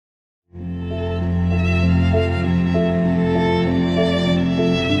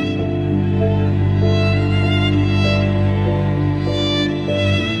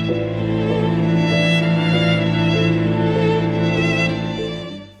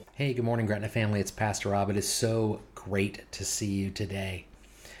Hey, good morning, Gretna family. It's Pastor Rob. It is so great to see you today.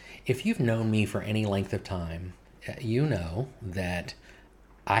 If you've known me for any length of time, you know that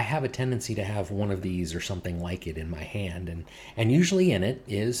I have a tendency to have one of these or something like it in my hand, and usually in it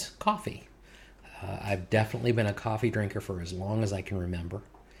is coffee. I've definitely been a coffee drinker for as long as I can remember.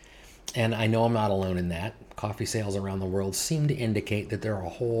 And I know I'm not alone in that. Coffee sales around the world seem to indicate that there are a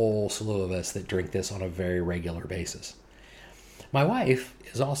whole slew of us that drink this on a very regular basis. My wife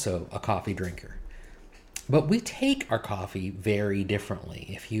is also a coffee drinker, but we take our coffee very differently.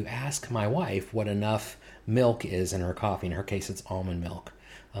 If you ask my wife what enough milk is in her coffee, in her case it's almond milk,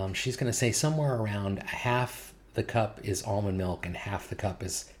 she's going to say somewhere around half the cup is almond milk and half the cup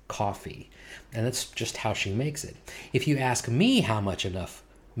is coffee. And that's just how she makes it. If you ask me how much enough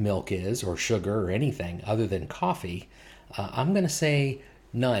milk is, or sugar, or anything other than coffee, I'm going to say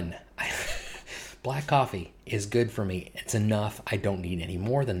none. Black coffee is good for me. It's enough. I don't need any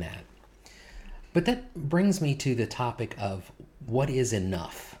more than that. But that brings me to the topic of what is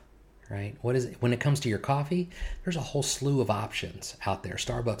enough, right? When it comes to your coffee, there's a whole slew of options out there.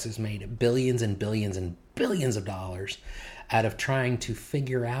 Starbucks has made billions and billions and billions of dollars out of trying to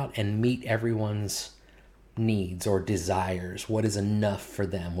figure out and meet everyone's needs or desires. What is enough for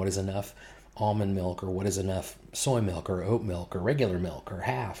them? What is enough almond milk, or what is enough soy milk or oat milk or regular milk or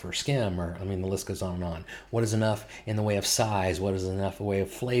half or skim, or the list goes on and on. What is enough in the way of size? What is enough in the way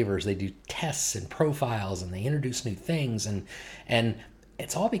of flavors? They do tests and profiles and they introduce new things, and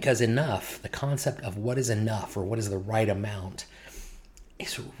it's all because enough, the concept of what is enough or what is the right amount,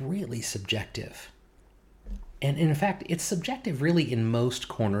 is really subjective. And in fact, it's subjective really in most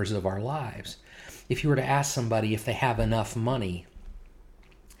corners of our lives. If you were to ask somebody if they have enough money,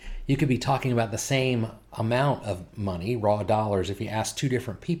 you could be talking about the same amount of money, raw dollars. If you ask two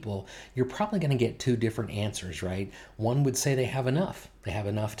different people, you're probably going to get two different answers, right? One would say they have enough. They have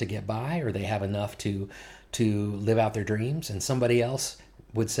enough to get by, or they have enough to live out their dreams. And somebody else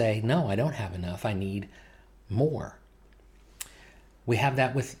would say, no, I don't have enough. I need more. We have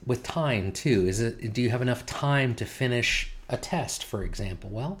that with time too. Do you have enough time to finish a test, for example?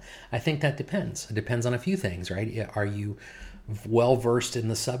 Well, I think that depends. It depends on a few things, right? Are you well versed in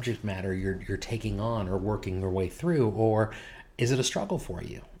the subject matter you're taking on or working your way through, or is it a struggle for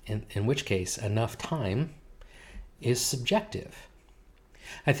you? In which case, enough time is subjective.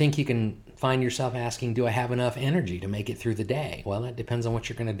 I think you can find yourself asking, do I have enough energy to make it through the day? Well, that depends on what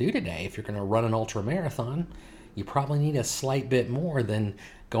you're going to do today. If you're going to run an ultra marathon, you probably need a slight bit more than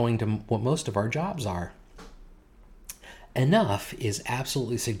going to what most of our jobs are. Enough is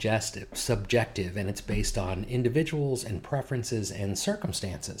absolutely subjective, and it's based on individuals and preferences and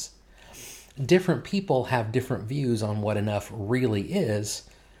circumstances. Different people have different views on what enough really is,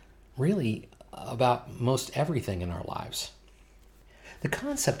 really about most everything in our lives. The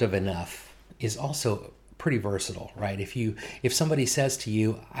concept of enough is also pretty versatile, right? If somebody says to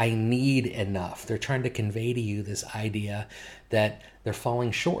you, I need enough, they're trying to convey to you this idea that they're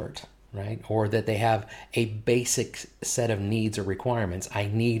falling short, right? Or that they have a basic set of needs or requirements. I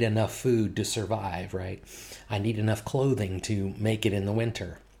need enough food to survive, right? I need enough clothing to make it in the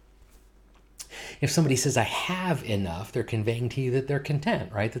winter. If somebody says, I have enough, they're conveying to you that they're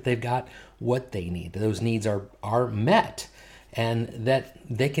content, right? That they've got what they need. Those needs are met, and that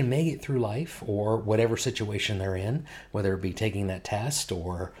they can make it through life or whatever situation they're in, whether it be taking that test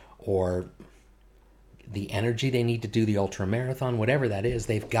or the energy they need to do the ultra marathon, whatever that is,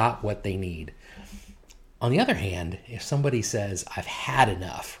 they've got what they need. On the other hand, if somebody says, I've had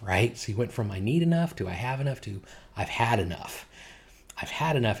enough, right? So you went from I need enough to I have enough to I've had enough. I've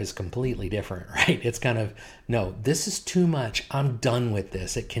had enough is completely different, right? It's kind of, no, this is too much. I'm done with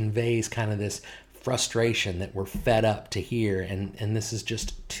this. It conveys kind of this frustration that we're fed up to hear, and this is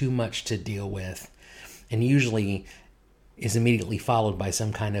just too much to deal with. And usually is immediately followed by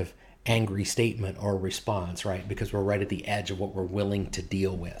some kind of angry statement or response, right? Because we're right at the edge of what we're willing to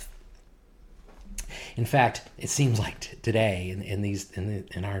deal with. In fact, it seems like today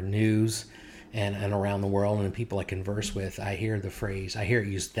in our news and around the world and the people I converse with, I hear it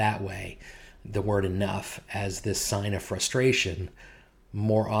used that way, the word enough, as this sign of frustration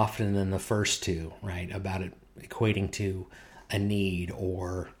more often than the first two, right? About it equating to a need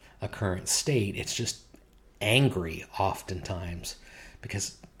or a current state. It's just angry oftentimes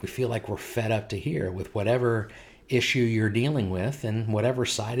because we feel like we're fed up to here with whatever issue you're dealing with and whatever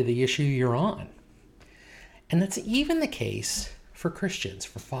side of the issue you're on. And that's even the case for Christians,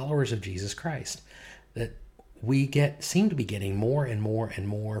 for followers of Jesus Christ, that we seem to be getting more and more and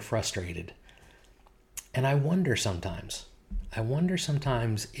more frustrated. And I wonder sometimes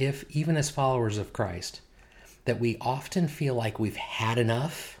if, even as followers of Christ, that we often feel like we've had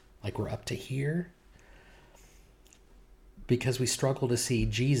enough like we're up to here, because we struggle to see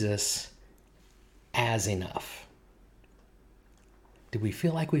Jesus as enough? Do we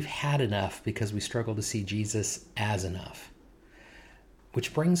feel like we've had enough because we struggle to see Jesus as enough?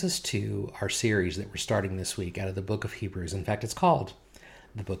 Which brings us to our series that we're starting this week out of the book of Hebrews. In fact, it's called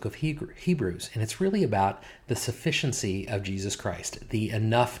the book of Hebrews, and it's really about the sufficiency of Jesus Christ, the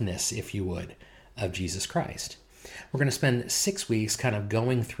enoughness, if you would, of Jesus Christ. We're going to spend 6 weeks kind of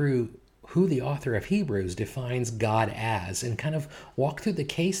going through who the author of Hebrews defines God as, and kind of walk through the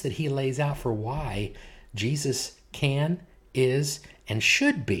case that he lays out for why Jesus can, is, and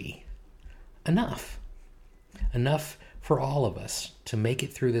should be enough. Enough for all of us to make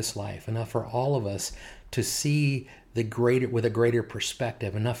it through this life, enough for all of us to see with a greater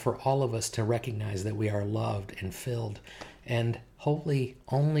perspective, enough for all of us to recognize that we are loved and filled, and hopefully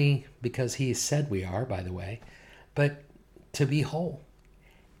only because he said we are, by the way, but to be whole,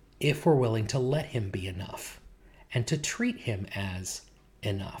 if we're willing to let him be enough and to treat him as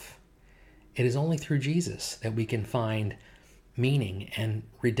enough. It is only through Jesus that we can find meaning and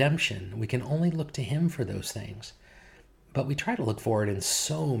redemption. We can only look to him for those things. But we try to look for it in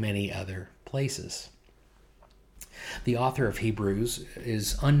so many other places. The author of Hebrews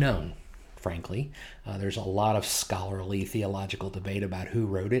is unknown, frankly. There's a lot of scholarly theological debate about who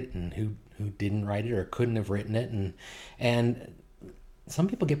wrote it and who didn't write it or couldn't have written it. And some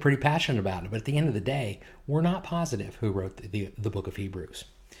people get pretty passionate about it. But at the end of the day, we're not positive who wrote the book of Hebrews.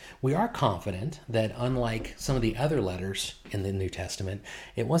 We are confident that unlike some of the other letters in the New Testament,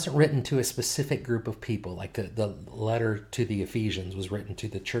 it wasn't written to a specific group of people. Like the letter to the Ephesians was written to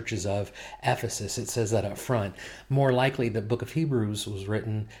the churches of Ephesus. It says that up front. More likely, the book of Hebrews was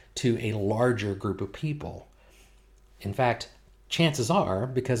written to a larger group of people. In fact, chances are,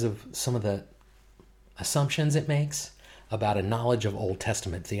 because of some of the assumptions it makes about a knowledge of Old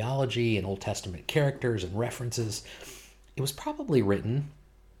Testament theology and Old Testament characters and references, it was probably written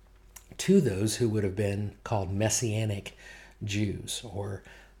to those who would have been called Messianic Jews, or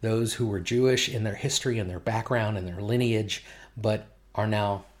those who were Jewish in their history and their background and their lineage, but are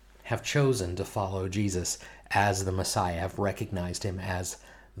now have chosen to follow Jesus as the Messiah, have recognized him as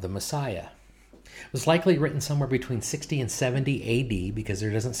the Messiah. It was likely written somewhere between 60 and 70 AD, because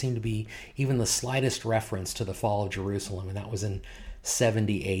there doesn't seem to be even the slightest reference to the fall of Jerusalem, and that was in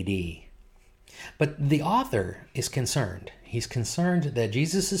 70 AD. But the author is concerned. He's concerned that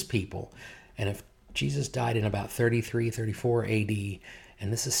Jesus' people, and if Jesus died in about 33, 34 AD,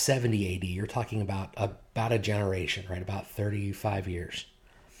 and this is 70 AD, you're talking about a generation, right? About 35 years.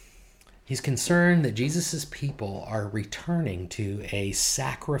 He's concerned that Jesus' people are returning to a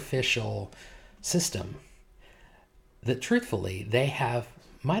sacrificial system that, truthfully, they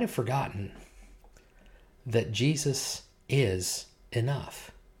might have forgotten that Jesus is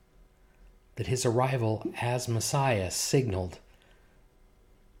enough. That his arrival as Messiah signaled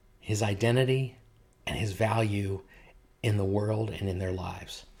his identity and his value in the world and in their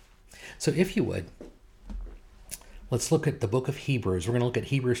lives. So if you would, let's look at the book of Hebrews. We're going to look at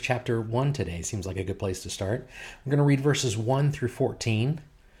Hebrews chapter 1 today. Seems like a good place to start. We're going to read verses 1 through 14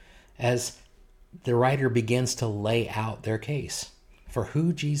 as the writer begins to lay out their case for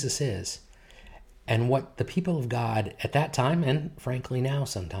who Jesus is and what the people of God at that time, and frankly now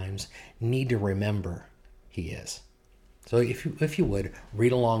sometimes, need to remember he is. So if you would,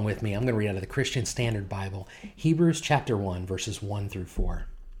 read along with me. I'm going to read out of the Christian Standard Bible, Hebrews chapter 1, verses 1 through 4.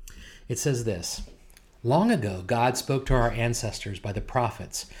 It says this: Long ago, God spoke to our ancestors by the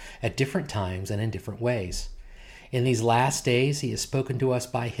prophets at different times and in different ways. In these last days, he has spoken to us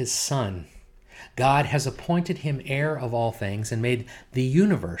by his Son. God has appointed him heir of all things and made the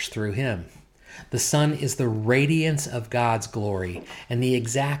universe through him. The Son is the radiance of God's glory and the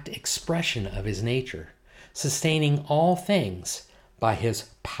exact expression of his nature, sustaining all things by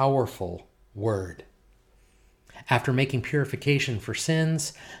his powerful word. After making purification for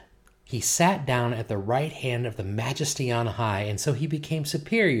sins, he sat down at the right hand of the Majesty on high, and so he became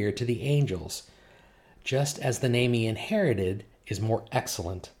superior to the angels, just as the name he inherited is more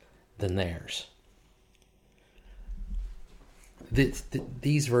excellent than theirs.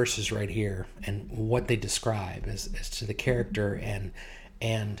 These verses right here and what they describe as to the character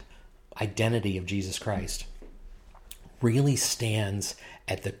and identity of Jesus Christ really stands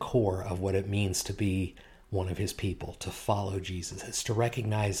at the core of what it means to be one of his people, to follow Jesus. It's to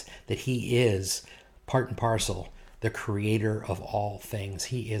recognize that he is part and parcel the creator of all things.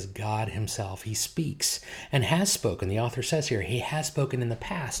 He is God himself. He speaks and has spoken. The author says here, he has spoken in the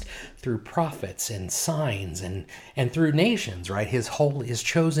past through prophets and signs and through nations, right? His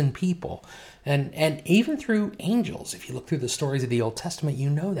chosen people. And even through angels. If you look through the stories of the Old Testament, you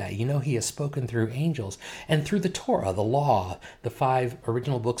know that. You know he has spoken through angels. And through the Torah, the law, the 5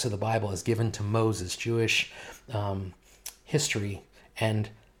 original books of the Bible is given to Moses. Jewish history and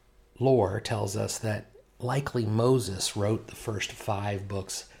lore tells us that likely Moses wrote the first 5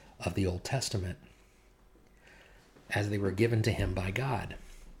 books of the Old Testament as they were given to him by God.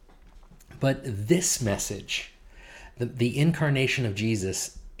 But this message, the incarnation of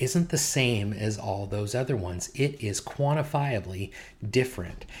Jesus, isn't the same as all those other ones. It is quantifiably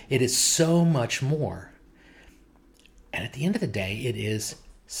different. It is so much more. And at the end of the day, it is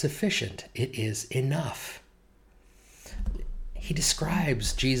sufficient. It is enough. He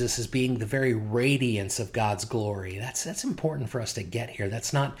describes Jesus as being the very radiance of God's glory. That's important for us to get here.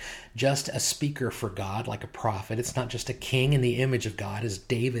 That's not just a speaker for God like a prophet. It's not just a king in the image of God as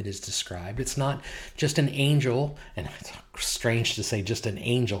David is described. It's not just an angel, and it's strange to say just an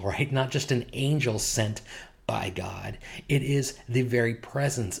angel, right? Not just an angel sent by God. It is the very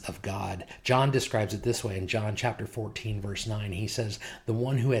presence of God. John describes it this way in John chapter 14, verse 9. He says, "The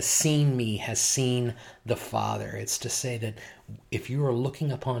one who has seen me has seen the Father." It's to say that if you are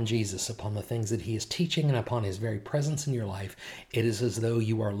looking upon Jesus, upon the things that he is teaching, and upon his very presence in your life, it is as though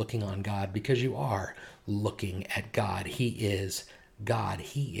you are looking on God, because you are looking at God. He is God.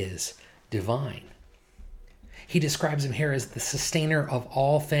 He is divine. He describes him here as the sustainer of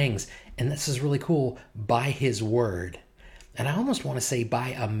all things. And this is really cool, by his word. And I almost want to say by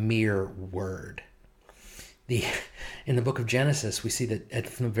a mere word. In the book of Genesis, we see that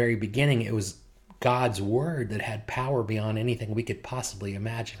from the very beginning, it was God's word that had power beyond anything we could possibly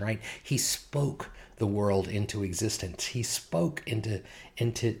imagine, right? He spoke the world into existence. He spoke into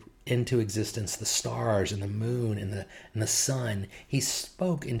existence the stars and the moon and the sun. He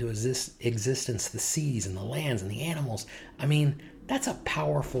spoke into existence the seas and the lands and the animals. I mean, that's a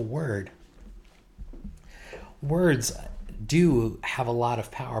powerful word. Words do have a lot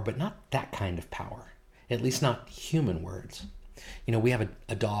of power, but not that kind of power. At least not human words. You know, we have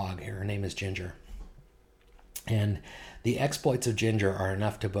a dog here. Her name is Ginger. And the exploits of Ginger are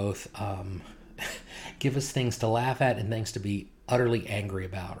enough to both give us things to laugh at and things to be utterly angry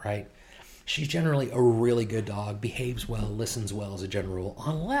about, right? She's generally a really good dog, behaves well, listens well as a general rule,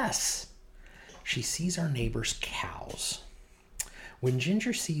 unless she sees our neighbor's cows. When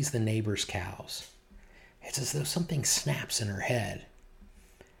Ginger sees the neighbor's cows, it's as though something snaps in her head,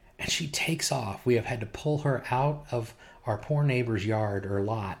 and she takes off. We have had to pull her out of our poor neighbor's yard or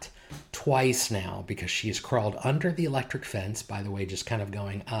lot twice now because she has crawled under the electric fence, by the way, just kind of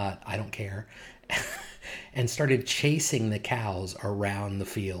going, I don't care, and started chasing the cows around the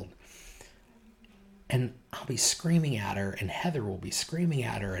field. And I'll be screaming at her, and Heather will be screaming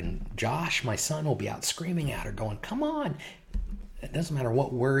at her, and Josh, my son, will be out screaming at her, going, come on. It doesn't matter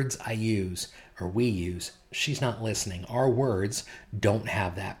what words I use or we use, she's not listening. Our words don't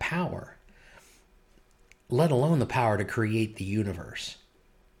have that power, let alone the power to create the universe.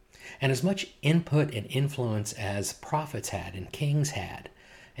 And as much input and influence as prophets had and kings had,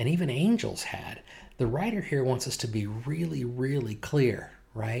 and even angels had, the writer here wants us to be really, really clear,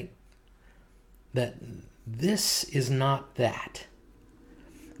 right? That this is not that.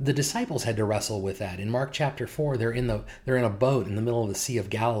 The disciples had to wrestle with that. In Mark chapter 4, they're in a boat in the middle of the Sea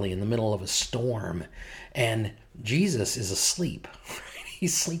of Galilee, in the middle of a storm, and Jesus is asleep.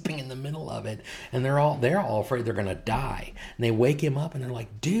 He's sleeping in the middle of it, and they're all afraid they're going to die. And they wake him up, and they're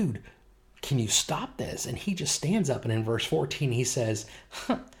like, "Dude, can you stop this?" And he just stands up, and in verse 14 he says,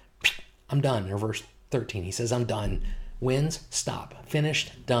 "I'm done." Or verse 13 he says, "I'm done. Winds, stop.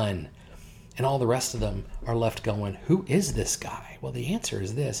 Finished, done." And all the rest of them are left going, who is this guy? Well, the answer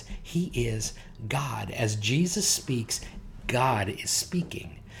is this. He is God. As Jesus speaks, God is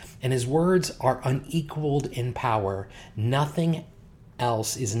speaking. And his words are unequaled in power. Nothing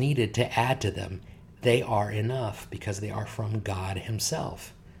else is needed to add to them. They are enough because they are from God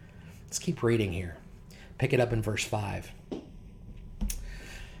himself. Let's keep reading here. Pick it up in verse 5.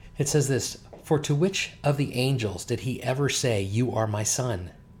 It says this, "For to which of the angels did he ever say, 'You are my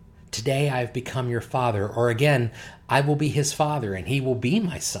son'? Today I have become your father,' or again, 'I will be his father, and he will be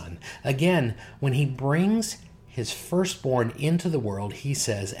my son.' Again, when he brings his firstborn into the world, he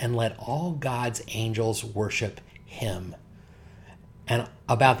says, 'And let all God's angels worship him.' And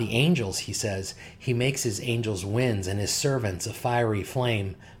about the angels, he says, 'He makes his angels winds and his servants a fiery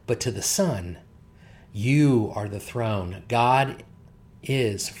flame.' But to the Son, 'You are the throne. God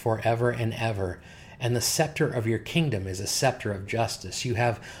is forever and ever, and the scepter of your kingdom is a scepter of justice. You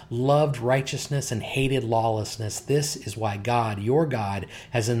have loved righteousness and hated lawlessness. This is why God, your God,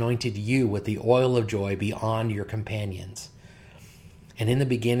 has anointed you with the oil of joy beyond your companions. And in the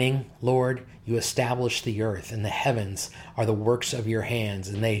beginning, Lord, you established the earth, and the heavens are the works of your hands,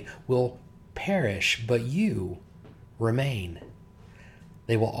 and they will perish, but you remain.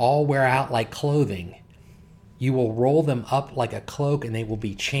 They will all wear out like clothing. You will roll them up like a cloak, and they will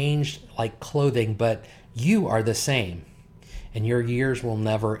be changed like clothing, but you are the same, and your years will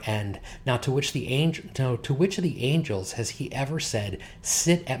never end. Now, to which of the angels has he ever said,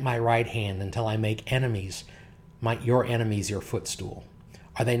 "Sit at my right hand until I make your enemies your footstool"?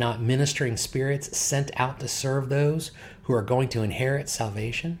 Are they not ministering spirits sent out to serve those who are going to inherit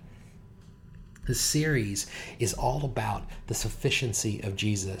salvation? This series is all about the sufficiency of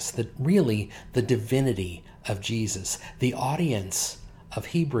Jesus, the divinity of Jesus. The audience of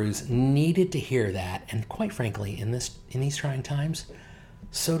Hebrews needed to hear that, and quite frankly, in these trying times,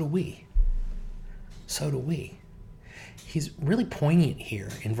 so do we. So do we. He's really poignant here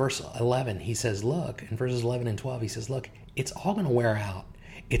in verse 11. He says, look, in verses 11 and 12, he says, look, it's all going to wear out.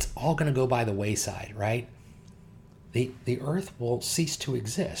 It's all going to go by the wayside, right? The earth will cease to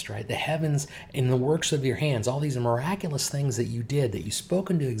exist, right? The heavens and the works of your hands, all these miraculous things that you did, that you spoke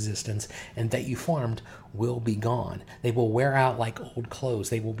into existence and that you formed, will be gone. They will wear out like old clothes.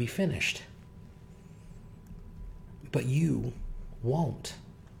 They will be finished. But you won't.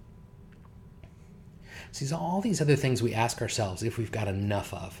 See, all these other things we ask ourselves if we've got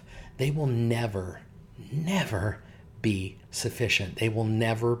enough of, they will never be sufficient. They will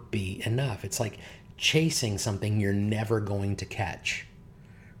never be enough. It's like chasing something you're never going to catch,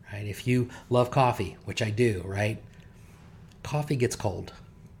 right? If you love coffee, which I do, right? Coffee gets cold.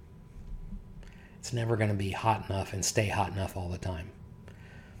 It's never going to be hot enough and stay hot enough all the time.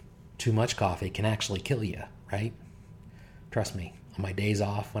 Too much coffee can actually kill you, right? Trust me, on my days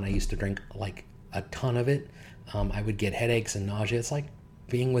off when I used to drink like a ton of it, I would get headaches and nausea. It's like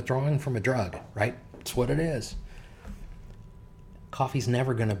being withdrawn from a drug, right? It's what it is. Coffee's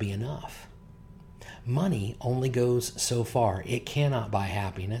never going to be enough. Money only goes so far. It cannot buy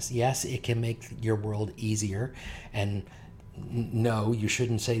happiness. Yes, it can make your world easier. And no, you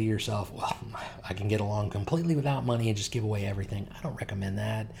shouldn't say to yourself, well, I can get along completely without money and just give away everything. I don't recommend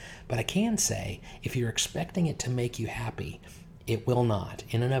that. But I can say, if you're expecting it to make you happy, it will not.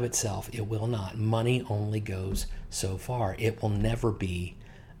 In and of itself, it will not. Money only goes so far. It will never be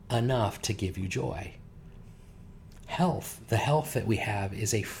enough to give you joy. The health that we have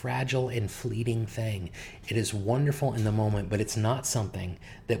is a fragile and fleeting thing. It is wonderful in the moment, but it's not something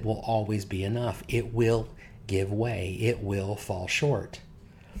that will always be enough. It will give way. It will fall short.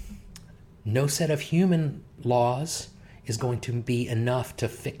 No set of human laws is going to be enough to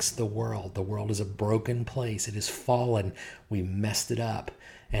fix the world. The world is a broken place. It is fallen. We messed it up.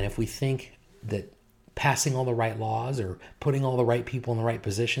 And if we think that passing all the right laws or putting all the right people in the right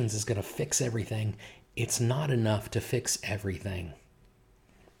positions is going to fix everything, it's not enough to fix everything.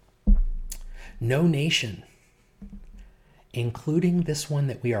 No nation, including this one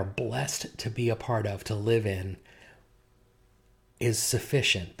that we are blessed to be a part of, to live in, is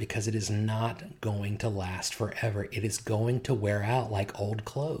sufficient, because it is not going to last forever. It is going to wear out like old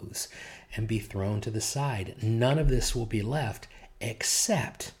clothes and be thrown to the side. None of this will be left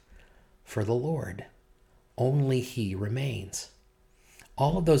except for the Lord. Only He remains.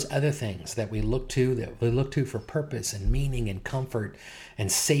 All of those other things that we look to for purpose and meaning and comfort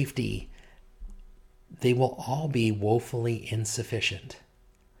and safety, they will all be woefully insufficient.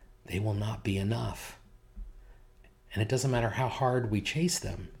 They will not be enough. And it doesn't matter how hard we chase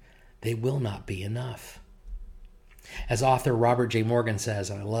them, they will not be enough. As author Robert J. Morgan says,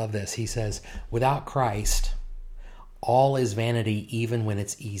 and I love this, he says, without Christ, all is vanity even when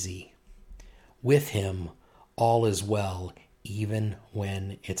it's easy. With Him, all is well even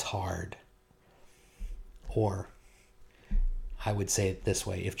when it's hard. Or, I would say it this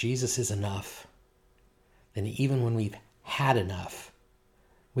way, if Jesus is enough, then even when we've had enough,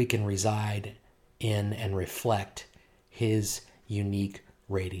 we can reside in and reflect His unique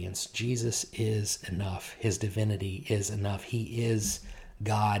radiance. Jesus is enough. His divinity is enough. He is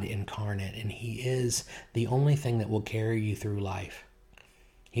God incarnate, and He is the only thing that will carry you through life.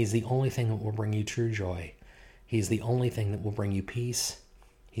 He's the only thing that will bring you true joy. He's the only thing that will bring you peace.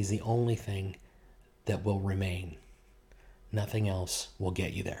 He's the only thing that will remain. Nothing else will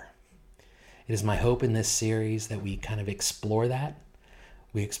get you there. It is my hope in this series that we kind of explore that.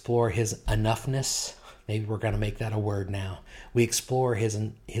 We explore His enoughness. Maybe we're going to make that a word now. We explore His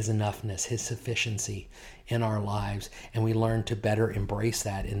enoughness, His sufficiency in our lives, and we learn to better embrace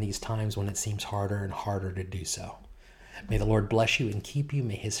that in these times when it seems harder and harder to do so. May the Lord bless you and keep you.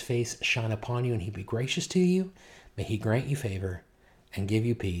 May his face shine upon you and he be gracious to you. May he grant you favor and give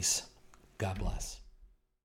you peace. God bless.